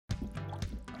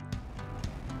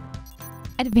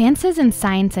Advances in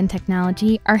science and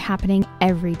technology are happening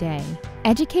every day.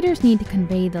 Educators need to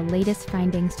convey the latest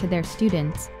findings to their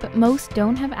students, but most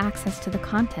don't have access to the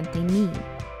content they need.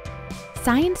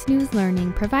 Science News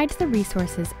Learning provides the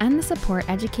resources and the support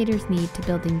educators need to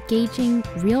build engaging,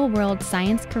 real-world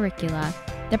science curricula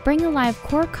that bring alive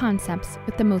core concepts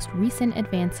with the most recent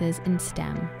advances in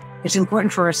STEM. It's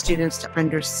important for our students to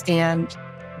understand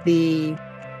the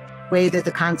way that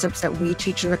the concepts that we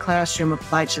teach in the classroom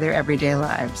apply to their everyday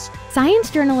lives.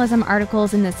 Science journalism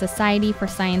articles in the Society for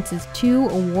Science's 2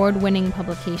 award-winning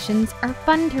publications are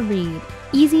fun to read,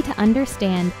 easy to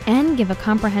understand, and give a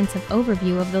comprehensive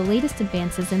overview of the latest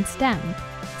advances in STEM.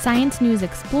 Science News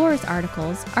Explores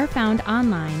articles are found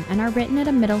online and are written at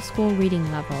a middle school reading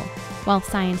level, while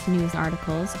Science News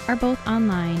articles are both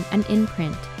online and in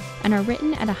print and are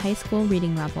written at a high school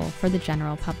reading level for the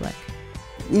general public.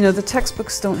 The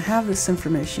textbooks don't have this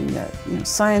information yet.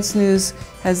 Science News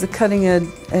has the cutting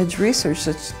edge research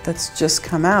that's just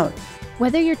come out.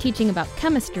 Whether you're teaching about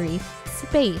chemistry,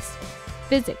 space,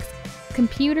 physics,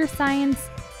 computer science,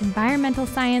 environmental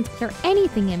science, or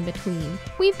anything in between,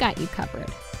 we've got you covered.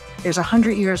 There's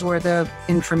 100 years worth of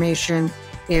information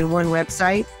in one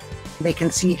website. They can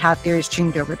see how theories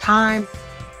change over time.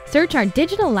 Search our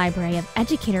digital library of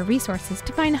educator resources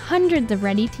to find hundreds of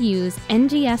ready-to-use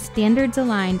NGS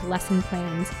standards-aligned lesson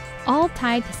plans, all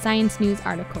tied to Science News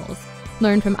articles.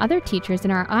 Learn from other teachers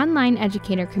in our online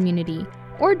educator community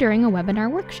or during a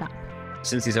webinar workshop.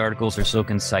 Since these articles are so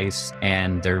concise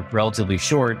and they're relatively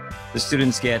short, the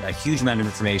students get a huge amount of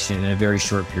information in a very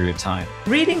short period of time.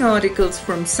 Reading articles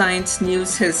from Science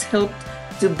News has helped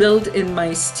to build in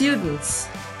my students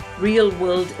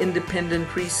real-world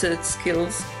independent research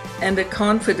skills and a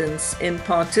confidence in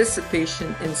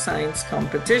participation in science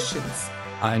competitions.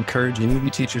 I encourage any of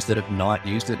you teachers that have not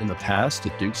used it in the past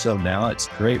to do so now. It's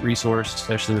a great resource,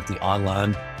 especially with the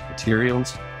online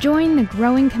materials. Join the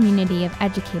growing community of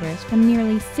educators from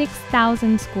nearly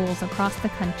 6,000 schools across the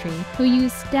country who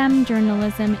use STEM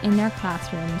journalism in their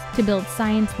classrooms to build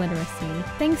science literacy.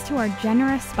 Thanks to our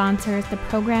generous sponsors, the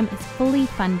program is fully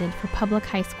funded for public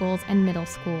high schools and middle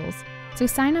schools. So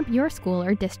sign up your school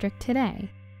or district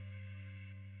today.